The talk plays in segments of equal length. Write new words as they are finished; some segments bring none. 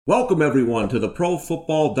Welcome, everyone, to the Pro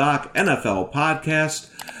Football Doc NFL podcast.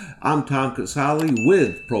 I'm Tom Casale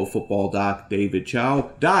with Pro Football Doc David Chow.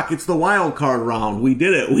 Doc, it's the wild card round. We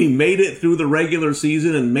did it. We made it through the regular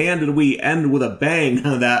season, and man, did we end with a bang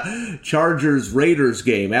on that Chargers-Raiders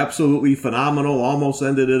game. Absolutely phenomenal. Almost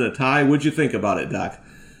ended in a tie. What'd you think about it, Doc?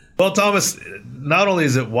 Well, Thomas, not only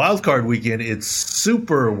is it wild card weekend, it's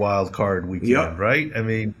super wild card weekend, right? I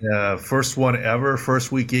mean, first one ever,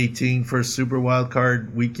 first week 18, first super wild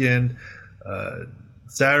card weekend.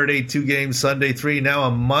 Saturday, 2 games, Sunday, 3. Now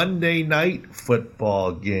a Monday night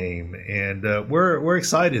football game. And we're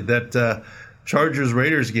excited. That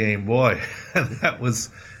Chargers-Raiders game, boy, that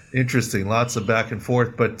was interesting. Lots of back and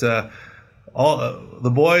forth. But all the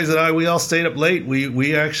boys and I, we all stayed up late.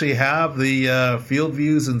 We actually have the field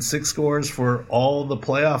views and six scores for all the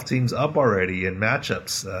playoff teams up already in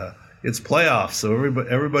matchups. It's playoffs, so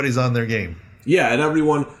everybody's on their game. Yeah, and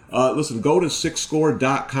everyone, listen, go to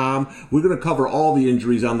sixscore.com. We're going to cover all the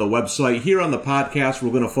injuries on the website. Here on the podcast,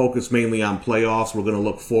 we're going to focus mainly on playoffs. We're going to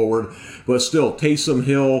look forward. But still, Taysom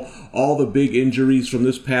Hill, all the big injuries from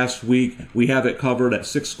this past week, we have it covered at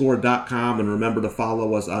sixscore.com. And remember to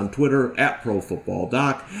follow us on Twitter at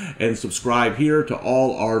ProFootballDoc and subscribe here to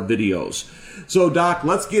all our videos. So, Doc,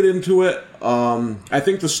 let's get into it. I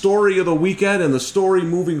think the story of the weekend and the story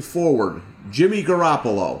moving forward, Jimmy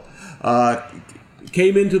Garoppolo.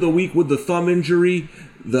 Came into the week with the thumb injury.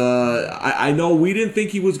 I know we didn't think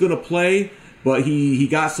he was going to play, but he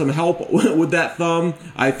got some help with that thumb.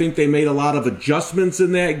 I think they made a lot of adjustments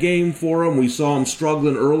in that game for him. We saw him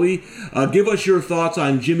struggling early. Give us your thoughts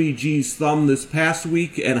on Jimmy G's thumb this past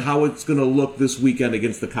week and how it's going to look this weekend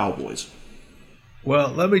against the Cowboys. Well,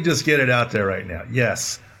 let me just get it out there right now.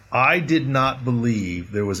 Yes, I did not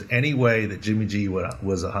believe there was any way that Jimmy G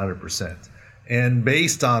was 100%. And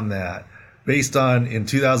based on that, in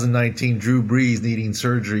 2019 Drew Brees needing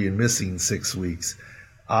surgery and missing 6 weeks,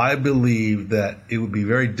 I believe that it would be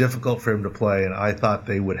very difficult for him to play, and I thought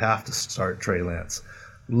they would have to start Trey Lance.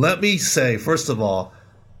 Let me say, first of all,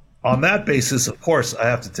 on that basis, of course, I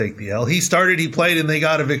have to take the L. He started, he played, and they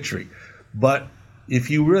got a victory. But if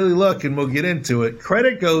you really look, and we'll get into it,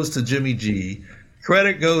 credit goes to Jimmy G,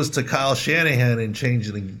 credit goes to Kyle Shanahan in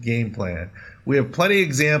changing the game plan. We have plenty of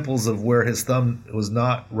examples of where his thumb was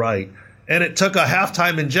not right, and it took a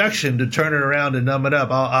halftime injection to turn it around and numb it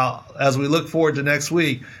up. As we look forward to next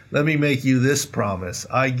week, let me make you this promise.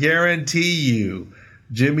 I guarantee you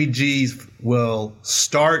Jimmy G will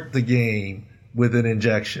start the game with an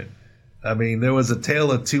injection. I mean, there was a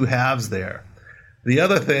tale of two halves there. The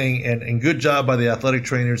other thing, and good job by the athletic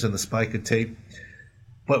trainers and the spike of tape,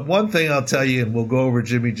 but one thing I'll tell you, and we'll go over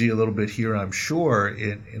Jimmy G a little bit here, I'm sure,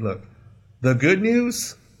 and look, the good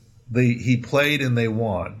news, he played and they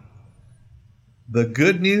won. The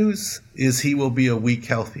good news is he will be a week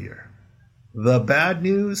healthier. The bad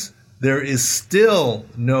news, there is still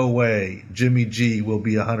no way Jimmy G will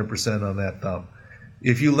be 100% on that thumb.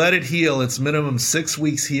 If you let it heal, it's minimum 6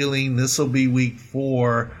 weeks healing. This will be week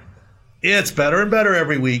 4. It's better and better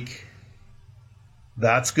every week.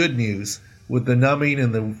 That's good news. With the numbing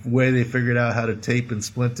and the way they figured out how to tape and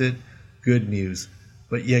splint it, good news.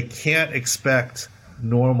 But you can't expect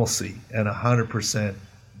normalcy and 100%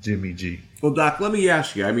 Jimmy G. Well, Doc, let me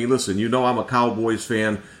ask you. I mean, listen, you know I'm a Cowboys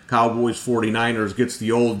fan. Cowboys 49ers gets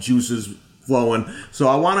the old juices flowing. So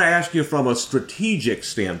I want to ask you from a strategic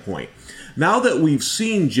standpoint. Now that we've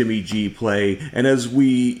seen Jimmy G play, and as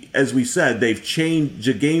we said, they've changed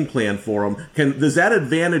the game plan for him, does that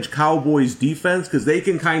advantage Cowboys defense? Because they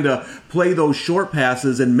can kind of play those short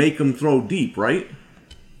passes and make them throw deep, right?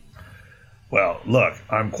 Well, look,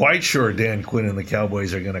 I'm quite sure Dan Quinn and the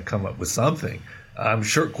Cowboys are going to come up with something. I'm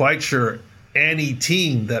quite sure any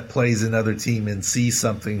team that plays another team and sees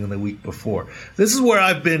something in the week before. This is where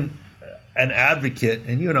I've been an advocate,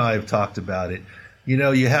 and you and I have talked about it. You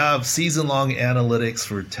know, you have season-long analytics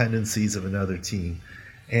for tendencies of another team,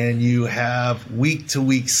 and you have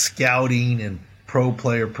week-to-week scouting and pro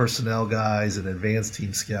player personnel guys and advanced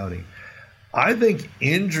team scouting. I think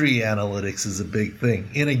injury analytics is a big thing.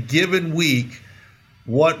 In a given week,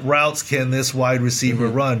 what routes can this wide receiver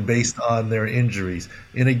run based on their injuries?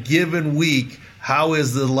 In a given week, how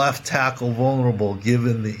is the left tackle vulnerable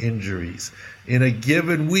given the injuries? In a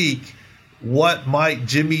given week, what might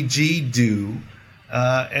Jimmy G do?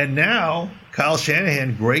 And now, Kyle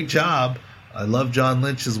Shanahan, great job. I love John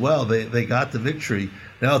Lynch as well. They got the victory.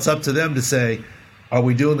 Now it's up to them to say, are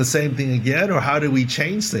we doing the same thing again, or how do we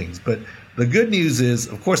change things? But the good news is,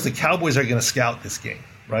 of course, the Cowboys are going to scout this game,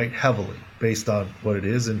 right, heavily based on what it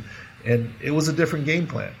is, and it was a different game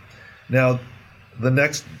plan. Now,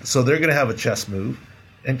 so they're going to have a chess move.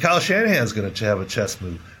 And Kyle Shanahan's going to have a chess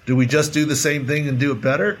move. Do we just do the same thing and do it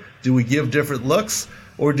better? Do we give different looks?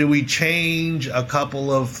 Or do we change a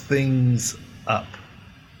couple of things up?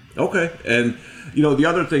 Okay. And, the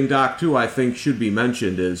other thing, Doc, too, I think should be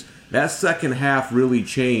mentioned is that second half really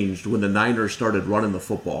changed when the Niners started running the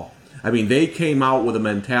football. I mean, they came out with a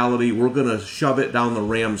mentality, we're going to shove it down the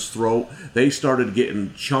Rams' throat. They started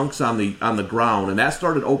getting chunks on the ground, and that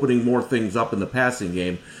started opening more things up in the passing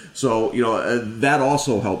game. So, that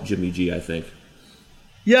also helped Jimmy G, I think.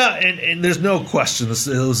 Yeah, and there's no question. It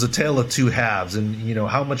was a tale of two halves. And,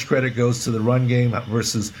 how much credit goes to the run game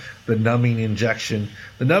versus the numbing injection.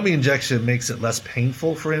 The numbing injection makes it less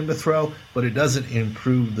painful for him to throw, but it doesn't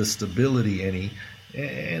improve the stability any.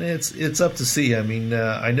 And it's up to see. I mean,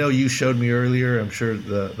 I know you showed me earlier, I'm sure,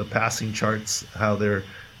 the passing charts, how they're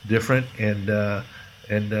different. And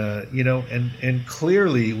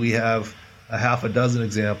clearly we have a half a dozen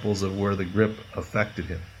examples of where the grip affected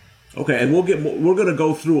him. Okay, and we're going to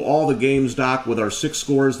go through all the games, Doc, with our 6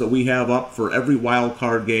 scores that we have up for every wild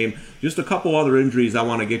card game. Just a couple other injuries I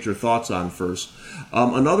want to get your thoughts on first.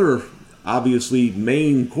 Another, obviously,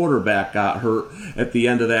 main quarterback got hurt at the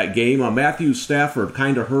end of that game. Matthew Stafford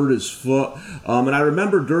kind of hurt his foot. And I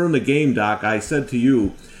remember during the game, Doc, I said to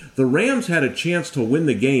you, the Rams had a chance to win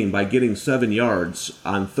the game by getting 7 yards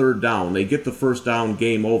on third down. They get the first down,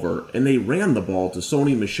 game over, and they ran the ball to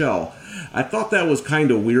Sony Michel. I thought that was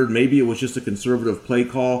kind of weird. Maybe it was just a conservative play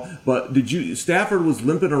call, but Stafford was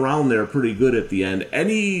limping around there pretty good at the end.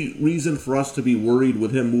 Any reason for us to be worried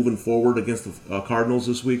with him moving forward against the Cardinals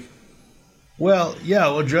this week? Well, yeah,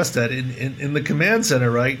 we'll address that. In the command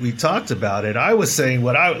center, right, we talked about it. I was saying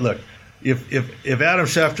if Adam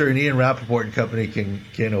Schefter and Ian Rappaport and company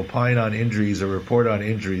can opine on injuries or report on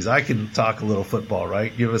injuries, I can talk a little football,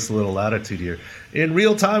 right? Give us a little latitude here. In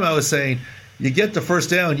real time, I was saying, you get the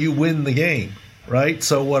first down, you win the game, right?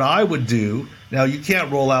 So what I would do, now you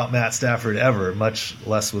can't roll out Matt Stafford ever, much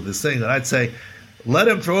less with this thing, that I'd say, let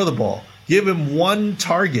him throw the ball. Give him one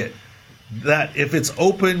target that if it's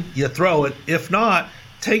open, you throw it. If not,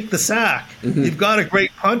 take the sack. Mm-hmm. You've got a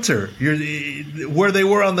great punter. Where they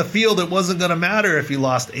were on the field, it wasn't going to matter if you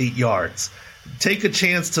lost 8 yards. Take a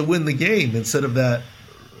chance to win the game instead of that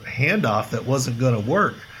handoff that wasn't going to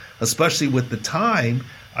work, especially with the time.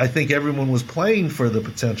 I think everyone was playing for the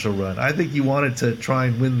potential run. I think you wanted to try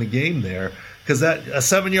and win the game there because that a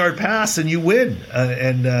 7-yard pass and you win.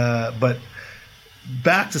 But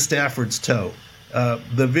back to Stafford's toe.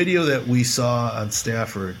 The video that we saw on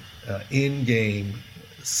Stafford in game,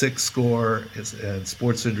 6 score, and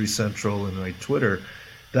Sports Injury Central and my Twitter,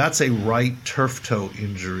 that's a right turf toe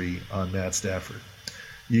injury on Matt Stafford.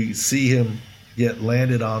 You see him get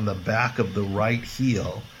landed on the back of the right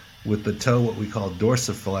heel with the toe, what we call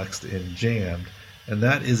dorsiflexed and jammed, and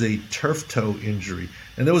that is a turf toe injury.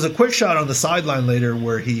 And there was a quick shot on the sideline later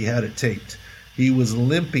where he had it taped. He was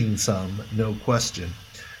limping some, no question.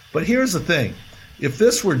 But here's the thing. If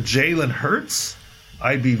this were Jalen Hurts,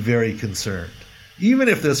 I'd be very concerned. Even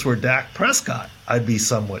if this were Dak Prescott, I'd be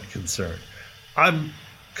somewhat concerned. I'm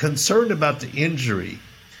concerned about the injury,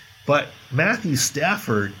 but Matthew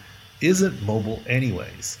Stafford isn't mobile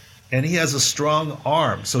anyways. And he has a strong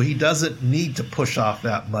arm, so he doesn't need to push off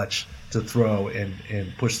that much to throw and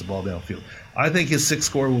push the ball downfield. I think his 6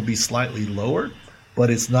 score will be slightly lower, but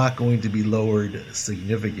it's not going to be lowered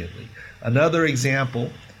significantly. Another example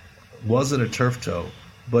wasn't a turf toe,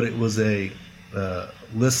 but it was a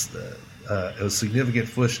significant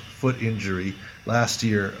foot injury last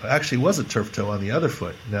year. Actually, it was a turf toe on the other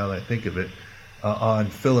foot, now that I think of it, on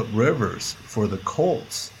Phillip Rivers for the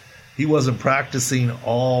Colts. He wasn't practicing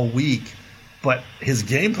all week, but his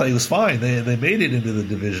gameplay was fine. They made it into the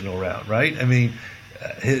divisional round, right? I mean,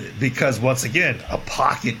 because once again, a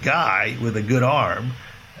pocket guy with a good arm,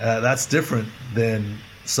 that's different than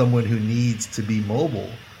someone who needs to be mobile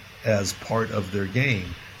as part of their game.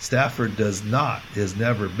 Stafford does not, has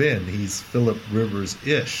never been. He's Phillip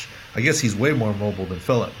Rivers-ish. I guess he's way more mobile than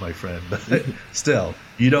Phillip, my friend, but still,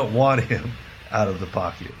 you don't want him out of the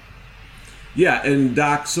pocket. Yeah, and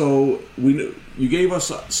Doc, so you gave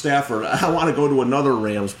us Stafford. I want to go to another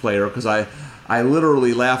Rams player because I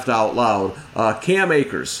literally laughed out loud. Cam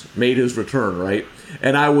Akers made his return, right?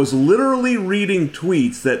 And I was literally reading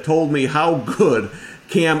tweets that told me how good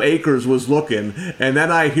Cam Akers was looking, and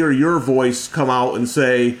then I hear your voice come out and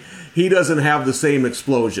say he doesn't have the same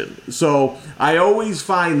explosion. So I always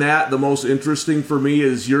find that the most interesting for me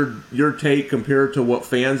is your take compared to what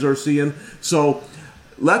fans are seeing. So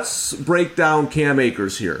let's break down Cam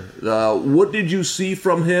Akers here. What did you see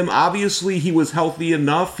from him? Obviously, he was healthy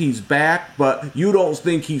enough. He's back, but you don't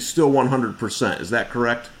think he's still 100%. Is that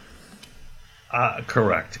correct?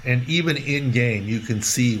 Correct. And even in game, you can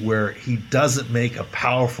see where he doesn't make a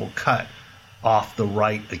powerful cut off the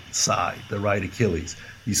right side, the right Achilles.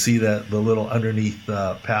 You see that the little underneath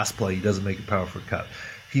pass play, he doesn't make a powerful cut.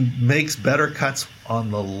 He makes better cuts on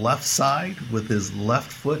the left side with his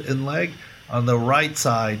left foot and leg. On the right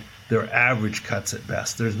side, they're average cuts at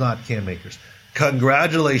best. There's not Cam Akers.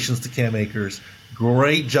 Congratulations to Cam Akers.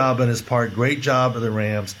 Great job on his part. Great job of the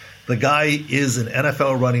Rams. The guy is an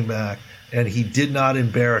NFL running back, and he did not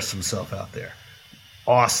embarrass himself out there.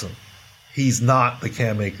 Awesome. He's not the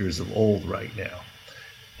Cam Akers of old right now.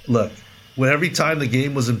 Look, every time the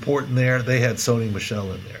game was important there, they had Sony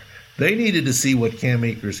Michel in there. They needed to see what Cam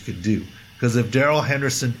Akers could do, because if Darrell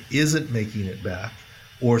Henderson isn't making it back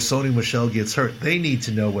or Sony Michel gets hurt, they need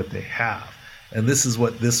to know what they have. And this is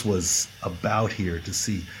what this was about here to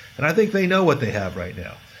see. And I think they know what they have right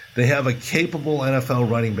now. They have a capable NFL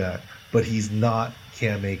running back, but he's not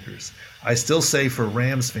Cam Akers. I still say for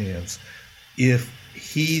Rams fans, if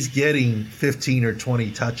he's getting 15 or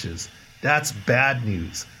 20 touches, that's bad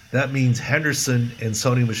news. That means Henderson and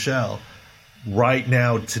Sony Michel, right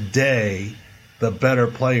now, today, the better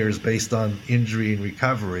players based on injury and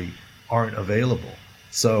recovery aren't available.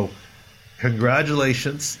 So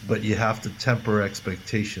congratulations, but you have to temper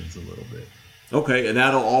expectations a little bit. Okay, and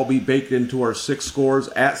that'll all be baked into our six scores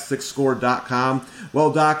at sixscore.com.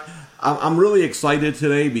 Well, Doc, I'm really excited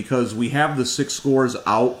today because we have the six scores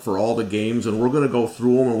out for all the games, and we're going to go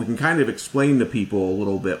through them, and we can kind of explain to people a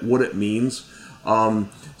little bit what it means.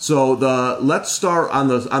 Let's start on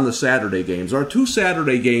the Saturday games. Our two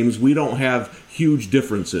Saturday games, we don't have huge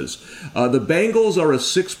differences. The Bengals are a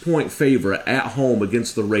 6-point favorite at home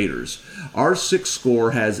against the Raiders. Our six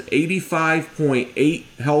score has 85.8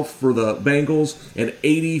 health for the Bengals and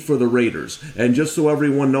 80 for the Raiders. And just so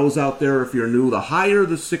everyone knows out there, if you're new, the higher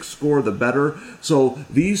the six score, the better. So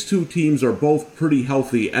these two teams are both pretty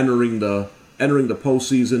healthy entering the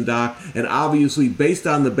postseason, Doc. And obviously, based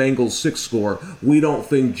on the Bengals' six score, we don't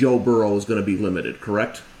think Joe Burrow is going to be limited,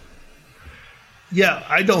 correct? Yeah,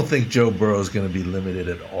 I don't think Joe Burrow is going to be limited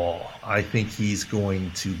at all. I think he's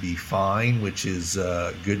going to be fine, which is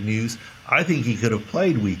good news. I think he could have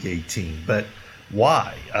played Week 18, but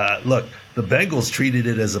why? Look, the Bengals treated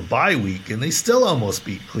it as a bye week, and they still almost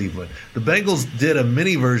beat Cleveland. The Bengals did a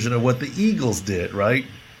mini version of what the Eagles did, right?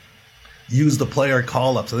 Use the player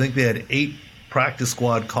call-ups. I think they had 8 practice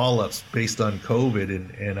squad call-ups based on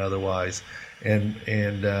COVID and otherwise. And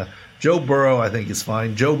Joe Burrow, I think, is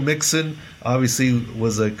fine. Joe Mixon, obviously,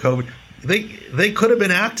 was a COVID. They could have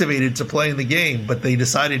been activated to play in the game, but they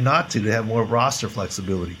decided not to have more roster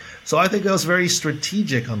flexibility. So I think that was very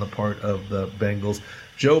strategic on the part of the Bengals.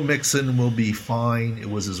 Joe Mixon will be fine. It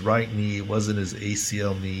was his right knee. It wasn't his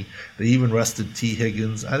ACL knee. They even rested T.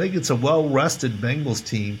 Higgins. I think it's a well-rested Bengals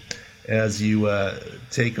team as you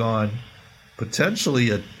take on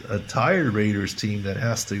potentially a tired Raiders team that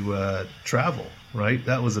has to travel, right?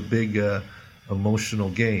 That was a big emotional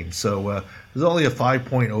game. So there's only a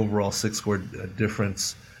 5-point overall six-score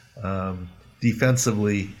difference.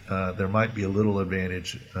 Defensively, there might be a little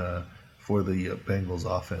advantage for the Bengals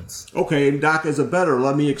offense. Okay, and Doc, as a bettor,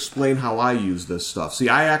 let me explain how I use this stuff. See,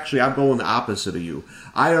 I'm going the opposite of you.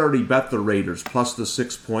 I already bet the Raiders plus the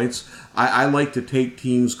 6 points. I like to take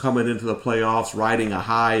teams coming into the playoffs riding a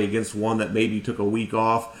high against one that maybe took a week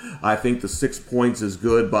off. I think the 6 points is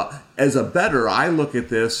good, but as a bettor, I look at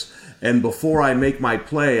this, and before I make my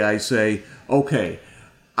play, I say, okay,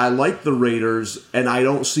 I like the Raiders, and I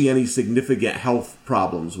don't see any significant health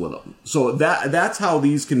problems with them. So that's how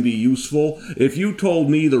these can be useful. If you told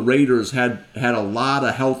me the Raiders had a lot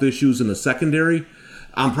of health issues in the secondary,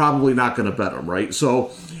 I'm probably not going to bet them, right?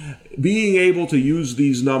 So being able to use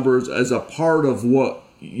these numbers as a part of what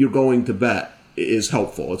you're going to bet is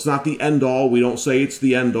helpful. It's not the end all. We don't say it's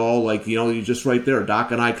the end all. Like, you just right there.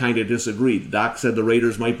 Doc and I kind of disagreed. Doc said the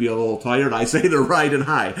Raiders might be a little tired. I say they're riding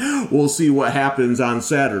high. We'll see what happens on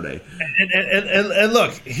Saturday. And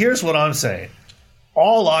look, here's what I'm saying.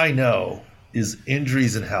 All I know is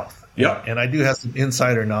injuries and health. Yep. And I do have some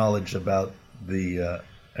insider knowledge about the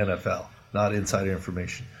NFL, not insider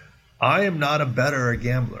information. I am not a bettor or a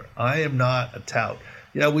gambler. I am not a tout.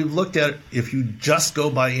 Yeah, we've looked at, if you just go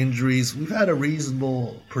by injuries, we've had a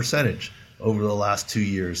reasonable percentage over the last 2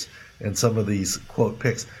 years and some of these, quote,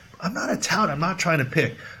 picks. I'm not a tout. I'm not trying to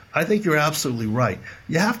pick. I think you're absolutely right.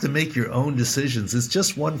 You have to make your own decisions. It's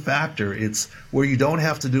just one factor. It's where you don't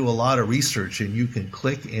have to do a lot of research and you can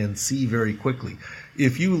click and see very quickly.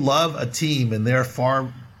 If you love a team and they're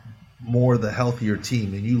far more the healthier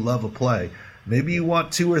team and you love a play, maybe you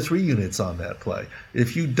want 2 or 3 units on that play.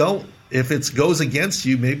 If you don't if it goes against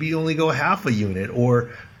you, maybe you only go half a unit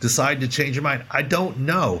or decide to change your mind. I don't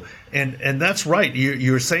know. And that's right.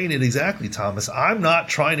 You're saying it exactly, Thomas. I'm not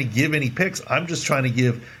trying to give any picks. I'm just trying to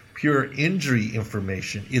give pure injury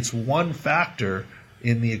information. It's one factor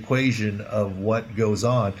in the equation of what goes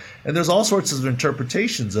on. And there's all sorts of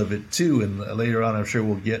interpretations of it too. And later on, I'm sure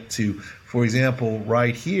we'll get to, for example,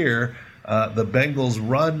 right here, the Bengals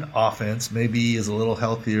run offense maybe is a little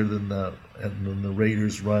healthier than the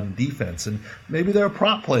Raiders run defense. And maybe there are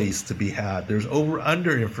prop plays to be had. There's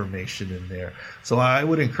over-under information in there. So I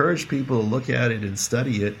would encourage people to look at it and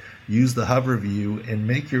study it, use the hover view, and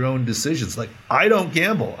make your own decisions. Like, I don't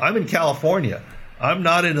gamble. I'm in California. I'm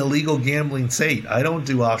not an illegal gambling state. I don't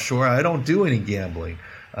do offshore. I don't do any gambling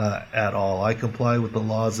at all. I comply with the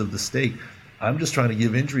laws of the state. I'm just trying to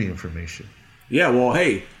give injury information. Yeah, well,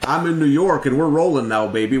 hey, I'm in New York, and we're rolling now,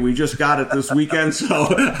 baby. We just got it this weekend, so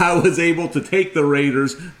I was able to take the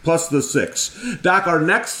Raiders plus the 6. Doc, our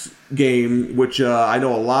next game, which I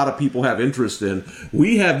know a lot of people have interest in,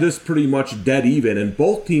 we have this pretty much dead even, and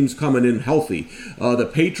both teams coming in healthy. The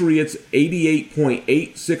Patriots,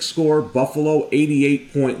 88.86 score, Buffalo,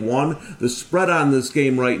 88.1. The spread on this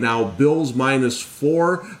game right now, Bills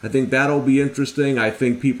 -4. I think that'll be interesting. I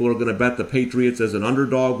think people are going to bet the Patriots as an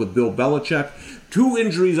underdog with Bill Belichick. 2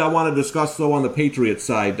 injuries I want to discuss, though, on the Patriots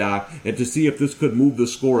side, Doc, and to see if this could move the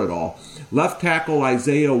score at all. Left tackle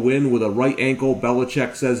Isaiah Wynn with a right ankle.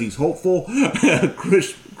 Belichick says he's hopeful.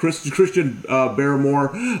 Christian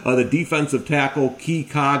Barmore, the defensive tackle, key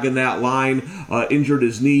cog in that line, injured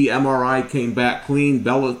his knee. MRI came back clean.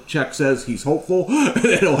 Belichick says he's hopeful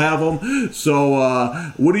that he'll have him.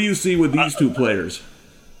 So what do you see with these 2 players?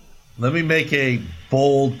 Let me make a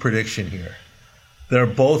bold prediction here. They're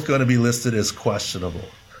both going to be listed as questionable.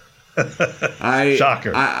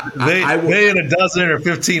 Shocker. They and a dozen or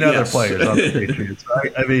 15 other players on the Patriots,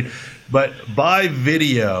 right? I mean, but by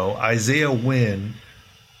video, Isaiah Wynn,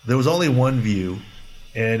 there was only one view,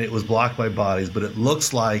 and it was blocked by bodies, but it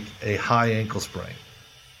looks like a high ankle sprain.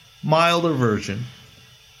 Milder version.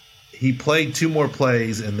 He played 2 more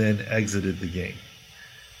plays and then exited the game.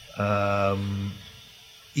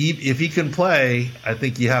 If he can play, I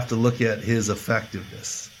think you have to look at his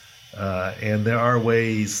effectiveness. And there are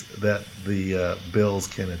ways that the Bills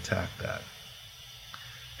can attack that.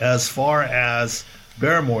 As far as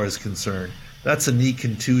Barmore is concerned, that's a knee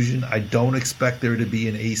contusion. I don't expect there to be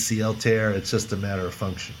an ACL tear. It's just a matter of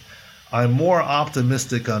function. I'm more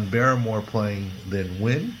optimistic on Barmore playing than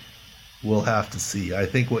Wynn. We'll have to see. I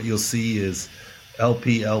think what you'll see is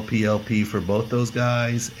LP for both those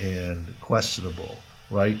guys and questionable.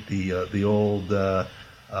 Right, the old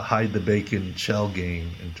hide the bacon shell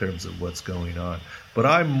game in terms of what's going on. But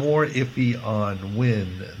I'm more iffy on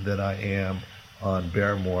Wynn than I am on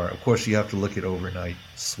Barmore. Of course, you have to look at overnight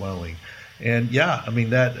swelling. And yeah,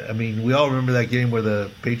 we all remember that game where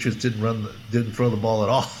the Patriots didn't throw the ball at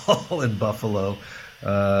all in Buffalo.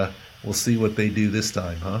 We'll see what they do this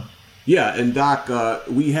time, huh? Yeah, and Doc,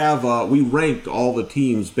 we ranked all the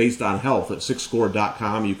teams based on health at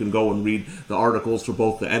sixscore.com. You can go and read the articles for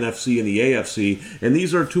both the NFC and the AFC, and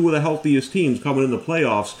these are 2 of the healthiest teams coming in the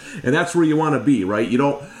playoffs, and that's where you want to be, right? You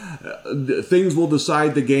don't. Things will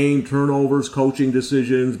decide the game, turnovers, coaching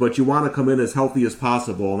decisions, but you want to come in as healthy as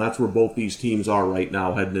possible, and that's where both these teams are right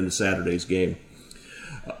now heading into Saturday's game.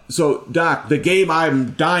 So, Doc, the game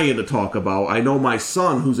I'm dying to talk about, I know my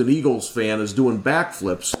son, who's an Eagles fan, is doing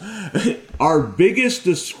backflips. Our biggest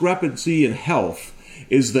discrepancy in health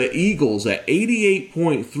is the Eagles at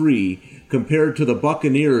 88.3 compared to the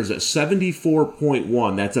Buccaneers at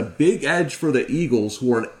 74.1. That's a big edge for the Eagles,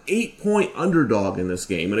 who are an 8-point underdog in this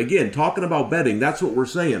game. And again, talking about betting, that's what we're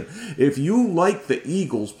saying. If you like the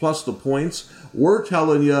Eagles plus the points, we're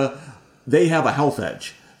telling you they have a health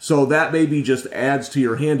edge. So that maybe just adds to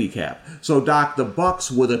your handicap. So, Doc, the Bucs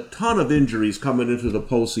with a ton of injuries coming into the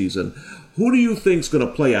postseason, who do you think's going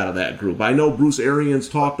to play out of that group? I know Bruce Arians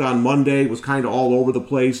talked on Monday, was kind of all over the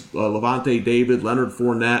place. Levante David, Leonard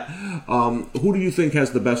Fournette. Who do you think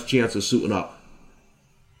has the best chance of suiting up?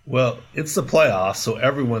 Well, it's the playoffs, so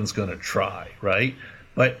everyone's going to try, right?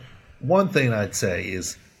 But one thing I'd say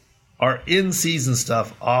is our in-season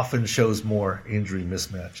stuff often shows more injury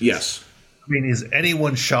mismatches. Yes. I mean, is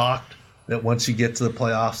anyone shocked that once you get to the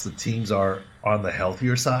playoffs, the teams are on the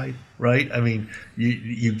healthier side, right? I mean,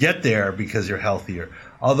 you get there because you're healthier.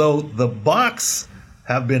 Although the Bucs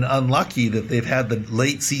have been unlucky that they've had the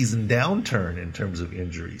late season downturn in terms of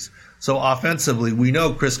injuries. So offensively, we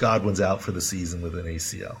know Chris Godwin's out for the season with an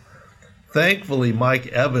ACL. Thankfully, Mike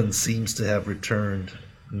Evans seems to have returned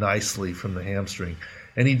nicely from the hamstring.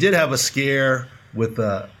 And he did have a scare with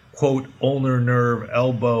a quote, ulnar nerve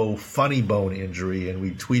elbow funny bone injury, and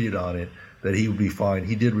we tweeted on it that he would be fine.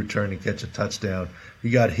 He did return and catch a touchdown. He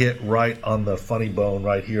got hit right on the funny bone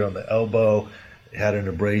right here on the elbow, had an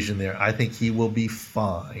abrasion there. I think he will be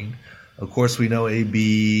fine. Of course, we know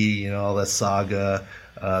AB, all that saga.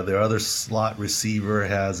 Their other slot receiver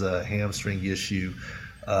has a hamstring issue.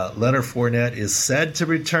 Leonard Fournette is said to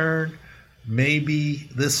return maybe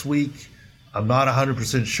this week. I'm not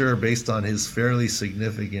 100% sure based on his fairly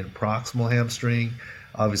significant proximal hamstring.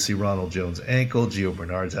 Obviously, Ronald Jones' ankle. Gio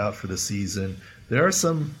Bernard's out for the season. There are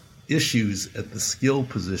some issues at the skill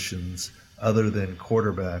positions other than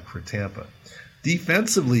quarterback for Tampa.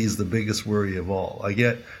 Defensively is the biggest worry of all. I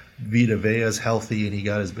get Vita Vea's healthy and he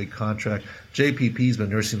got his big contract. JPP's been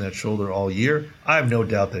nursing that shoulder all year. I have no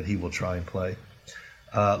doubt that he will try and play.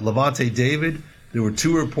 Levante David, there were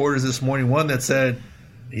two reporters this morning, one that said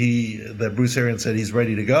that Bruce Arians said he's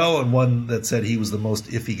ready to go, and one that said he was the most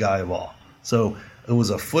iffy guy of all. So it was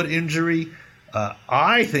a foot injury.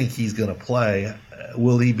 I think he's going to play.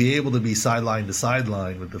 Will he be able to be sideline to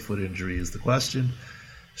sideline with the foot injury is the question.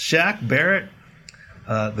 Shaq Barrett,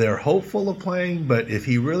 they're hopeful of playing, but if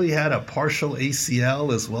he really had a partial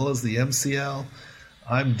ACL as well as the MCL,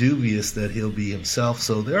 I'm dubious that he'll be himself.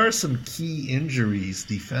 So there are some key injuries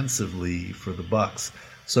defensively for the Bucs.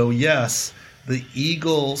 So yes, the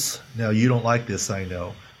Eagles, now you don't like this, I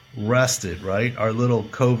know, rested, right? Our little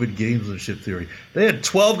COVID gamesmanship theory. They had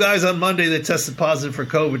 12 guys on Monday that tested positive for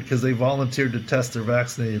COVID because they volunteered to test their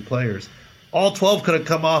vaccinated players. All 12 could have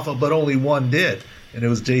come off, but only one did, and it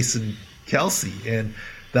was Jason Kelsey. And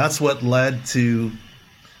that's what led to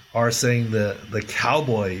our saying the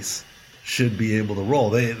Cowboys should be able to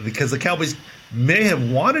roll. Because the Cowboys may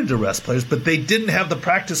have wanted to rest players, but they didn't have the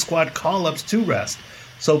practice squad call-ups to rest.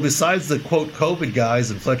 So besides the, quote, COVID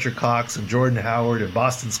guys and Fletcher Cox and Jordan Howard and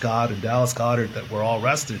Boston Scott and Dallas Goedert that were all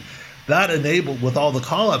rested, that enabled, with all the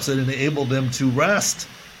call-ups, it enabled them to rest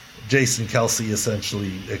Jason Kelsey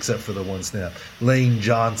essentially, except for the one snap. Lane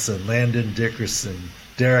Johnson, Landon Dickerson,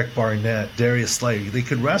 Derek Barnett, Darius Slay. They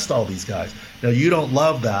could rest all these guys. Now, you don't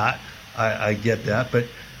love that. I get that. But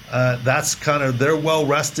that's kind of, they're well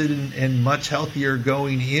rested and much healthier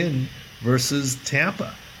going in versus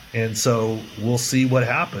Tampa. And so we'll see what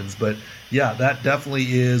happens. But, yeah, that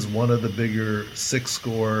definitely is one of the bigger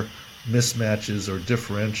six-score mismatches or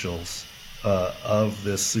differentials of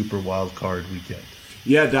this Super Wild Card weekend.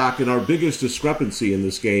 Yeah, Doc, and our biggest discrepancy in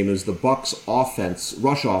this game is the Bucs offense,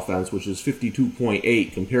 rush offense, which is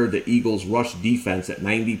 52.8 compared to Eagles' rush defense at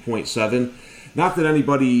 90.7. Not that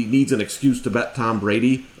anybody needs an excuse to bet Tom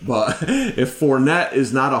Brady, but if Fournette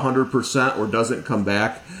is not 100% or doesn't come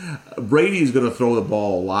back, Brady's going to throw the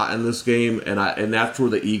ball a lot in this game, and that's where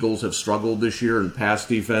the Eagles have struggled this year in pass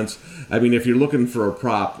defense. I mean, if you're looking for a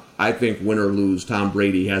prop, I think win or lose, Tom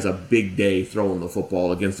Brady has a big day throwing the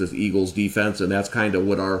football against this Eagles defense, and that's kind of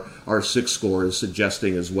what our six score is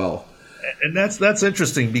suggesting as well. And that's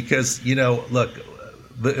interesting because, look,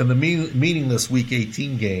 in the meaningless Week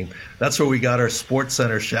 18 game, that's where we got our Sports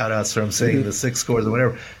Center shout-outs from, saying the six scores or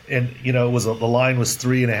whatever. And, it was the line was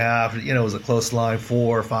 3.5. It was a close line,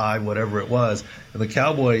 4 or 5, whatever it was. And the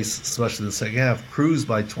Cowboys, especially the second half, cruised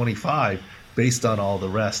by 25 based on all the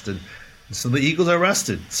rest. And so the Eagles are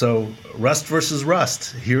rested. So rest versus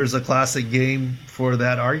rust. Here's a classic game for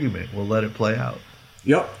that argument. We'll let it play out.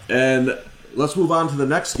 Yep, and let's move on to the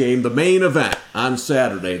next game, the main event on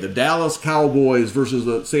Saturday, the Dallas Cowboys versus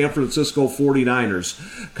the San Francisco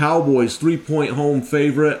 49ers. Cowboys 3-point home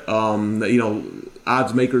favorite.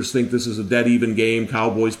 Odds makers think this is a dead even game.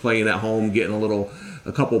 Cowboys playing at home, getting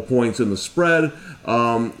a couple points in the spread.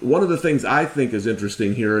 One of the things I think is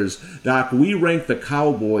interesting here is, Doc, we rank the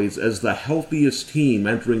Cowboys as the healthiest team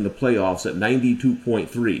entering the playoffs at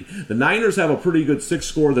 92.3. The Niners have a pretty good six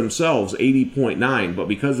score themselves, 80.9, but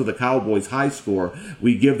because of the Cowboys' high score,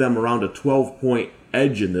 we give them around a 12-point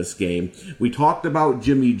edge in this game. We talked about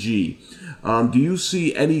Jimmy G. Do you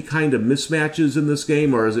see any kind of mismatches in this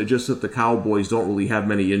game, or is it just that the Cowboys don't really have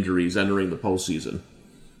many injuries entering the postseason?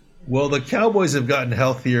 Well, the Cowboys have gotten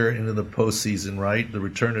healthier into the postseason, right? The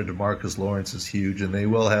return of DeMarcus Lawrence is huge, and they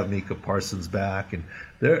will have Micah Parsons back, and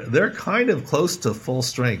they're kind of close to full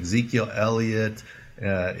strength. Ezekiel Elliott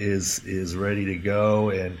is ready to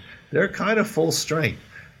go, and they're kind of full strength.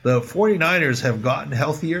 The 49ers have gotten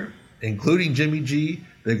healthier, including Jimmy G.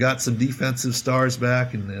 They've got some defensive stars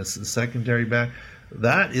back and the secondary back.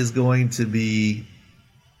 That is going to be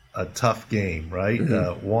a tough game, right?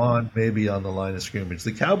 Juan maybe on the line of scrimmage.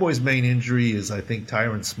 The Cowboys' main injury is, I think,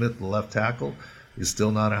 Tyron Smith, the left tackle, is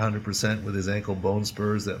still not 100% with his ankle bone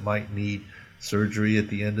spurs that might need surgery at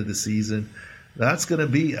the end of the season. that's going to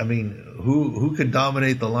be, I mean, who can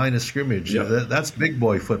dominate the line of scrimmage? Yep. That's big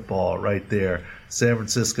boy football right there. San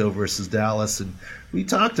Francisco versus Dallas. And we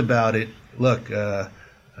talked about it. Look,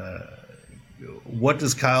 what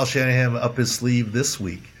does Kyle Shanahan up his sleeve this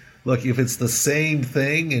week? Look, if it's the same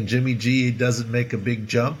thing and Jimmy G doesn't make a big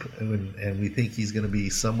jump and we think he's going to be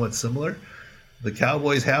somewhat similar, the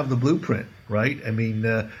Cowboys have the blueprint, right? I mean,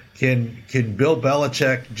 can Bill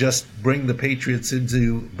Belichick just bring the Patriots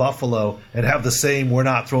into Buffalo and have the same we're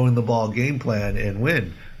not throwing the ball game plan and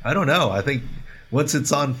win? I don't know. I think once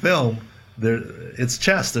it's on film, it's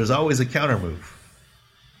chess. There's always a counter move.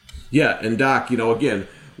 Yeah, and Doc, again,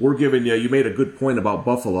 we're giving you made a good point about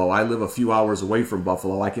Buffalo. I live a few hours away from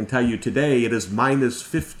Buffalo. I can tell you today it is minus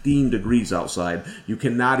 15 degrees outside. You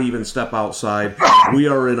cannot even step outside. We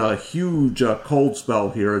are in a huge cold spell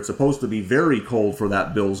here. It's supposed to be very cold for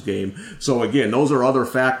that Bills game. So again, those are other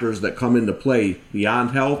factors that come into play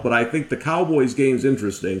beyond health. But I think the Cowboys game's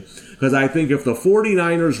interesting because I think if the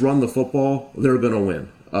 49ers run the football, they're going to win.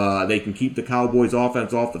 They can keep the Cowboys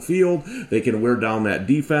offense off the field. They can wear down that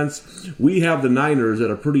defense. We have the Niners at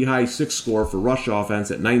a pretty high 6 score for rush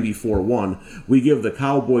offense at 94-1. We give the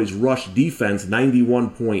Cowboys rush defense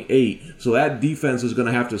 91.8. So that defense is going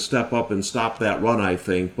to have to step up and stop that run, I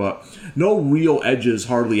think. But no real edges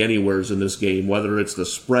hardly anywheres in this game, whether it's the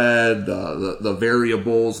spread, the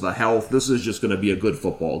variables, the health. This is just going to be a good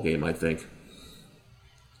football game, I think.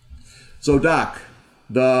 So, Doc,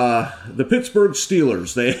 The Pittsburgh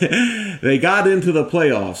Steelers, they got into the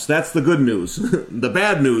playoffs. That's the good news. The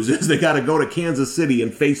bad news is they got to go to Kansas City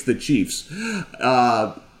and face the Chiefs.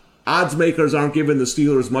 Odds makers aren't giving the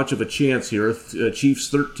Steelers much of a chance here.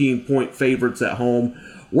 Chiefs 13-point favorites at home.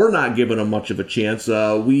 We're not giving them much of a chance.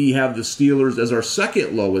 We have the Steelers as our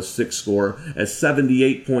second lowest 6 score at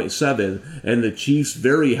 78.7, and the Chiefs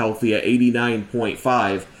very healthy at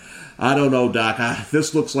 89.5. I don't know, Doc.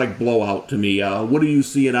 This looks like blowout to me. What are you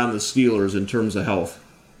seeing on the Steelers in terms of health?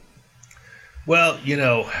 Well,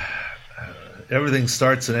 everything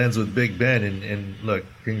starts and ends with Big Ben. And look,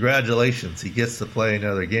 congratulations. He gets to play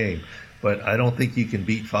another game. But I don't think you can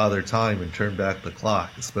beat Father Time and turn back the clock,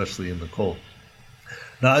 especially in the cold.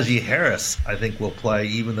 Najee Harris, I think, will play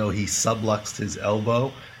even though he subluxed his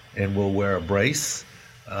elbow and will wear a brace.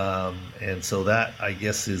 And so that, I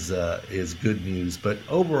guess, is good news. But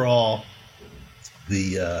overall,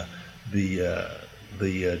 the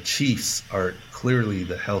Chiefs are clearly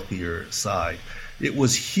the healthier side. It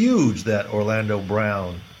was huge that Orlando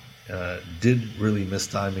Brown did really miss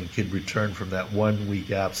time and could return from that 1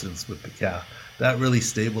 week absence with the calf. That really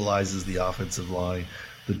stabilizes the offensive line.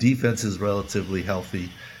 The defense is relatively healthy.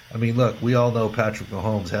 I mean, look, we all know Patrick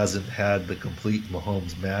Mahomes hasn't had the complete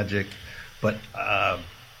Mahomes magic, but I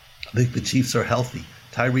think the Chiefs are healthy.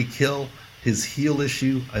 Tyreek Hill, his heel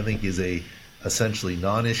issue, I think is a essentially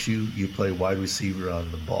non-issue. You play wide receiver on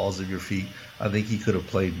the balls of your feet. I think he could have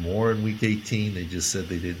played more in Week 18. They just said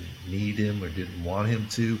they didn't need him or didn't want him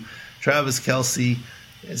to. Travis Kelce,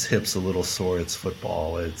 his hip's a little sore. It's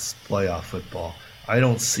football. It's playoff football. I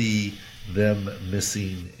don't see them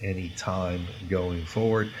missing any time going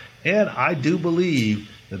forward. And I do believe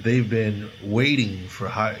that they've been waiting for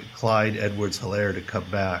Clyde Edwards-Helaire to come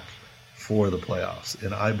back for the playoffs.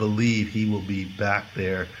 And I believe he will be back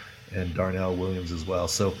there, and Darnell Williams as well.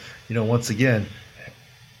 So, once again,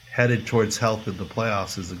 headed towards health in the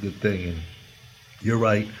playoffs is a good thing. And you're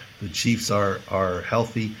right, the Chiefs are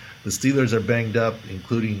healthy. The Steelers are banged up,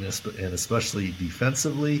 including and especially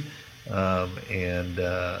defensively. So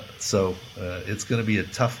it's going to be a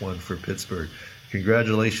tough one for Pittsburgh.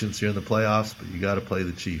 Congratulations, you're in the playoffs, but you got to play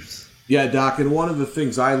the Chiefs. Yeah, Doc, and one of the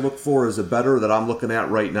things I look for as a bettor that I'm looking at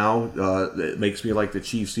right now, it makes me like the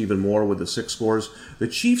Chiefs even more with the 6 scores. The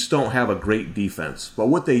Chiefs don't have a great defense, but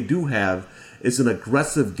what they do have is an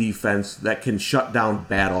aggressive defense that can shut down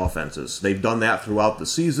bad offenses. They've done that throughout the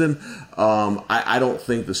season. I don't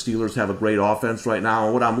think the Steelers have a great offense right now.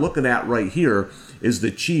 And what I'm looking at right here is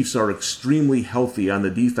the Chiefs are extremely healthy on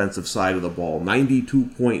the defensive side of the ball.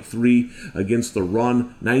 92.3 against the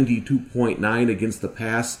run, 92.9 against the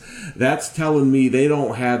pass. That's telling me they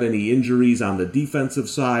don't have any injuries on the defensive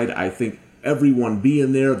side. I think everyone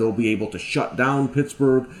being there, they'll be able to shut down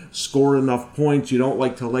Pittsburgh, score enough points. You don't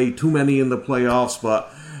like to lay too many in the playoffs,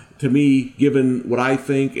 but to me, given what I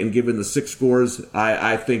think and given the 6 scores,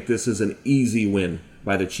 I think this is an easy win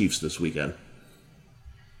by the Chiefs this weekend.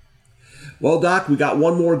 Well, Doc, we got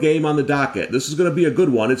one more game on the docket. This is going to be a good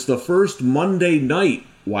one. It's the first Monday night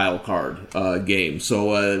wild card game.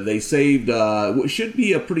 So they saved what should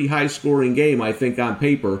be a pretty high-scoring game, I think, on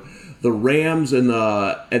paper. The Rams and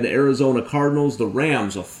the Arizona Cardinals. The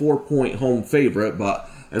Rams, a 4-point home favorite, but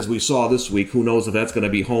as we saw this week, who knows if that's going to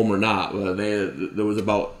be home or not. There was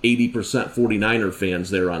about 80% 49er fans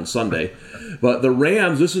there on Sunday. But the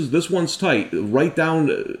Rams, this one's tight. Right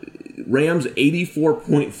down, Rams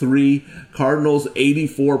 84.3, Cardinals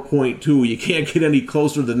 84.2. You can't get any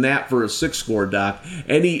closer than that for a 6-score, Doc.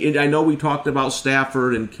 I know we talked about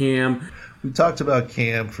Stafford and Cam. We talked about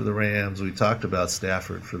Cam for the Rams. We talked about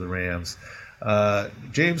Stafford for the Rams.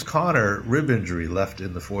 James Conner, rib injury, left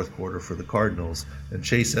in the fourth quarter for the Cardinals, and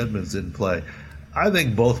Chase Edmonds didn't play. I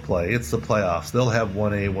think both play. It's the playoffs. They'll have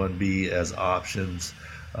 1A, 1B as options.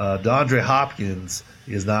 DeAndre Hopkins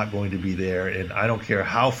is not going to be there, and I don't care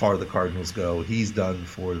how far the Cardinals go. He's done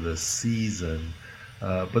for the season.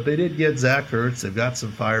 But they did get Zach Ertz. They've got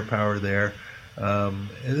some firepower there. And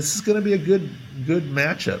this is going to be a good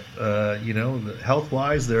matchup.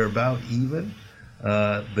 Health-wise, they're about even.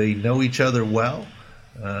 They know each other well.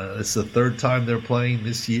 It's the third time they're playing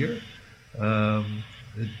this year.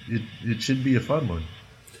 It should be a fun one.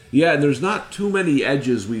 Yeah, and there's not too many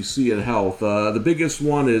edges we see in health. The biggest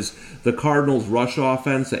one is the Cardinals' rush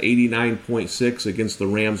offense at 89.6 against the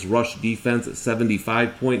Rams' rush defense at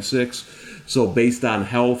 75.6. So based on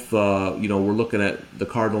health, we're looking at the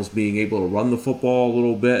Cardinals being able to run the football a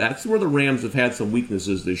little bit. That's where the Rams have had some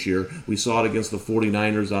weaknesses this year. We saw it against the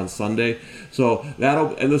 49ers on Sunday. So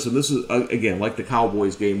this is, again, like the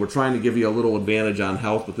Cowboys game. We're trying to give you a little advantage on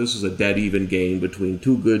health, but this is a dead even game between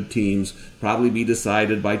two good teams. Probably be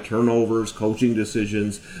decided by turnovers, coaching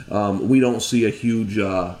decisions. We don't see a huge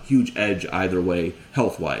edge either way,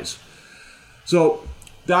 health-wise. So,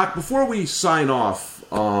 Doc, before we sign off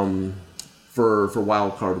for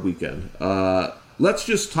Wild Card Weekend, let's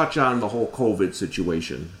just touch on the whole COVID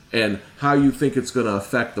situation and how you think it's going to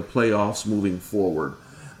affect the playoffs moving forward.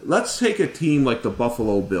 Let's take a team like the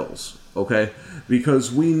Buffalo Bills, okay?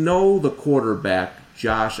 Because we know the quarterback,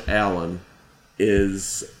 Josh Allen,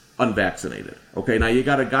 is unvaccinated. Okay, now you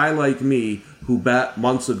got a guy like me who bet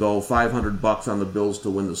months ago $500 on the Bills to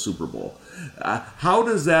win the Super Bowl. How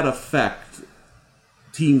does that affect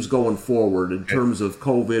teams going forward in terms of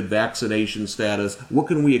COVID, vaccination status? What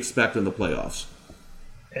can we expect in the playoffs?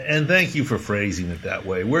 And thank you for phrasing it that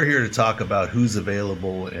way. We're here to talk about who's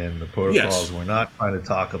available and the protocols. Yes. We're not trying to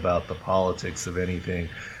talk about the politics of anything.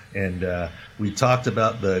 And we talked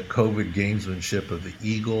about the COVID gamesmanship of the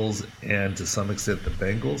Eagles and to some extent the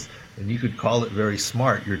Bengals. And you could call it very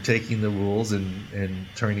smart. You're taking the rules and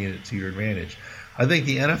turning it to your advantage. I think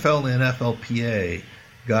the NFL and the NFLPA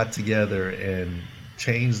got together and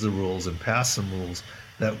changed the rules and passed some rules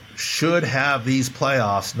that should have these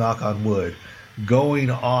playoffs, knock on wood, going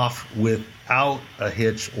off without a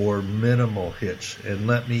hitch or minimal hitch. And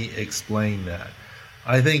let me explain that.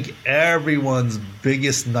 I think everyone's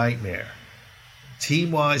biggest nightmare,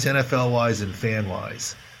 team-wise, NFL-wise, and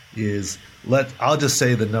fan-wise, is I'll just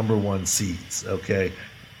say the number one seeds, okay?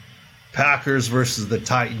 Packers versus the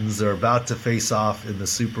Titans are about to face off in the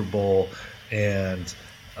Super Bowl, and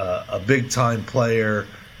a big-time player,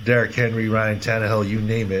 Derrick Henry, Ryan Tannehill, you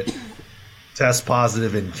name it, test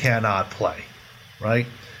positive and cannot play, right?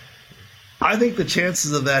 I think the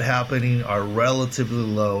chances of that happening are relatively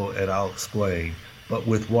low, and I'll explain, but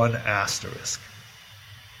with one asterisk.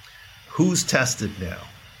 Who's tested now?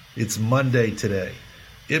 It's Monday today.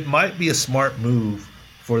 It might be a smart move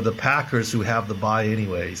for the Packers, who have the bye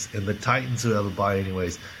anyways, and the Titans, who have the bye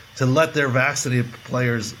anyways, to let their vaccinated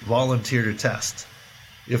players volunteer to test.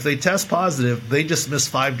 If they test positive, they just miss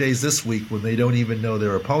 5 days this week when they don't even know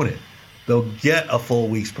their opponent. They'll get a full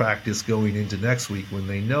week's practice going into next week when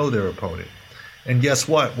they know their opponent. And guess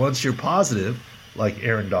what? Once you're positive, like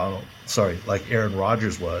Aaron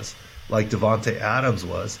Rodgers was, like Devontae Adams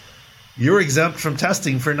was, you're exempt from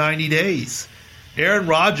testing for 90 days. Aaron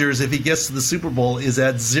Rodgers, if he gets to the Super Bowl, is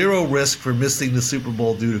at zero risk for missing the Super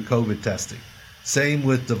Bowl due to COVID testing. Same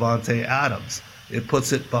with Devontae Adams. It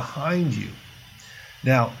puts it behind you.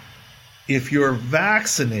 Now, if you're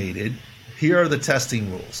vaccinated, here are the testing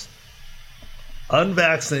rules.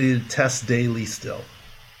 Unvaccinated test daily still.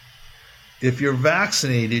 If you're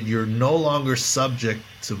vaccinated, you're no longer subject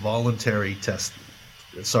to mandatory testing.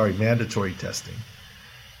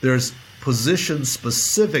 There's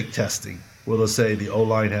position-specific testing, where they'll say the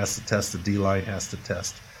O-line has to test, the D-line has to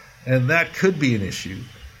test. And that could be an issue.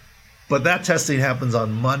 But that testing happens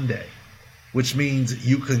on Monday, which means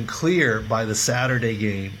you can clear by the Saturday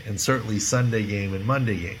game and certainly Sunday game and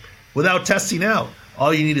Monday game without testing out.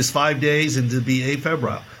 All you need is 5 days and to be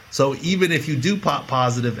afebrile. So even if you do pop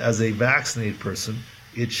positive as a vaccinated person,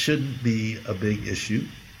 it shouldn't be a big issue.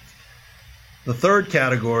 The third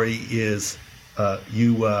category is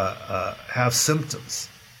you have symptoms.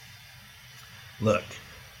 Look,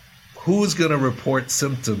 who's going to report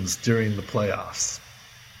symptoms during the playoffs?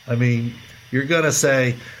 I mean, you're going to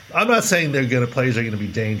say, I'm not saying players are going to be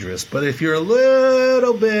dangerous, but if you're a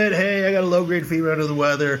little bit, hey, I got a low-grade fever under the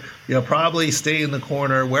weather, probably stay in the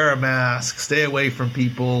corner, wear a mask, stay away from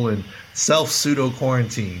people, and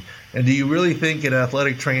self-pseudo-quarantine. And do you really think an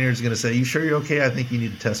athletic trainer is going to say, you sure you're okay? I think you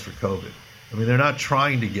need to test for COVID. I mean, they're not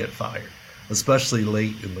trying to get fired, especially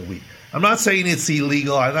late in the week. I'm not saying it's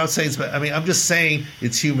illegal. I'm not saying I'm just saying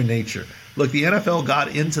it's human nature. Look, the NFL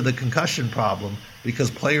got into the concussion problem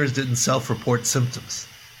because players didn't self-report symptoms,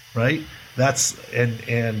 right? That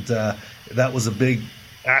was a big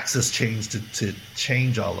access change to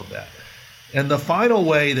change all of that. And the final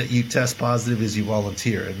way that you test positive is you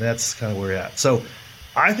volunteer, and that's kind of where we're at. So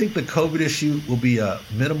I think the COVID issue will be a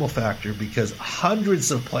minimal factor because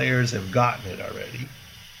hundreds of players have gotten it already,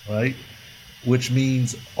 right? Which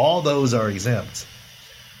means all those are exempt.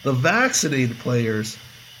 The vaccinated players,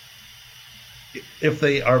 if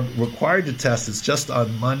they are required to test, it's just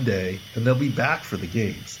on Monday, and they'll be back for the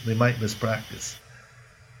games. They might miss practice.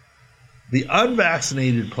 The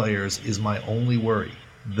unvaccinated players is my only worry.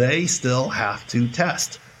 They still have to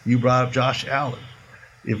test. You brought up Josh Allen.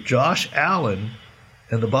 If Josh Allen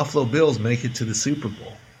and the Buffalo Bills make it to the Super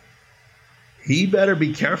Bowl, he better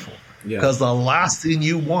be careful because the last thing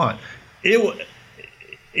you want,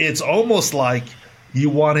 it's almost like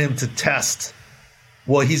you want him to test.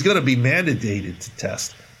 Well, he's going to be mandated to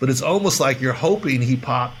test, but it's almost like you're hoping he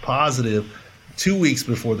popped positive 2 weeks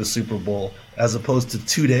before the Super Bowl as opposed to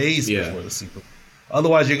 2 days before the Super Bowl.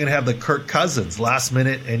 Otherwise, you're going to have the Kirk Cousins last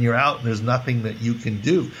minute and you're out and there's nothing that you can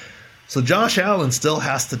do. So Josh Allen still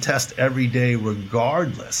has to test every day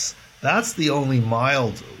regardless. That's the only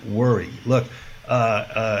mild worry. Look,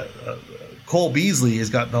 Cole Beasley has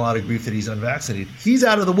gotten a lot of grief that he's unvaccinated. He's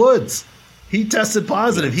out of the woods. He tested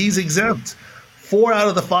positive. He's exempt. 4 out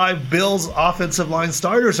of the 5 Bills offensive line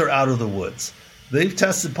starters are out of the woods. They've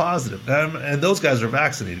tested positive, and those guys are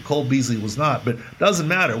vaccinated. Cole Beasley was not, but it doesn't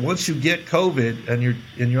matter. Once you get COVID and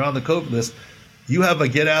you're on the COVID list, you have a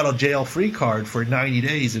get out of jail free card for 90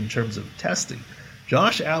 days in terms of testing.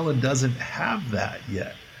 Josh Allen doesn't have that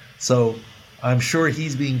yet, so I'm sure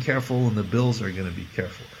he's being careful, and the Bills are going to be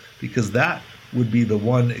careful because that would be the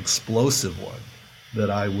one explosive one that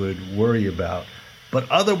I would worry about. But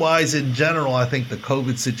otherwise, in general, I think the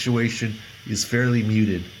COVID situation is fairly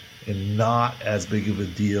muted and not as big of a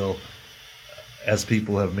deal as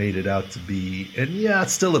people have made it out to be. And yeah,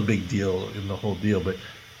 it's still a big deal in the whole deal, but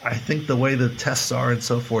I think the way the tests are and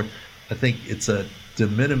so forth, I think it's a de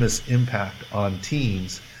minimis impact on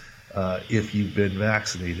teams if you've been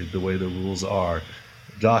vaccinated, the way the rules are.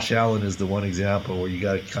 Josh Allen is the one example where you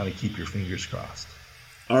got to kind of keep your fingers crossed.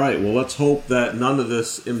 All right, well, let's hope that none of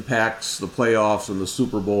this impacts the playoffs and the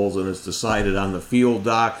Super Bowls and it's decided on the field,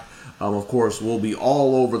 Doc. Of course, we'll be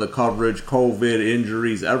all over the coverage, COVID,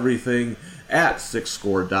 injuries, everything at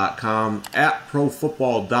SixScore.com, at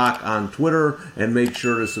ProFootballDoc on Twitter, and make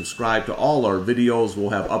sure to subscribe to all our videos. We'll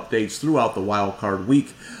have updates throughout the Wild Card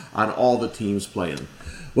Week on all the teams playing.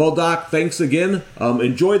 Well, Doc, thanks again.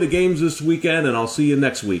 Enjoy the games this weekend, and I'll see you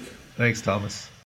next week. Thanks, Thomas.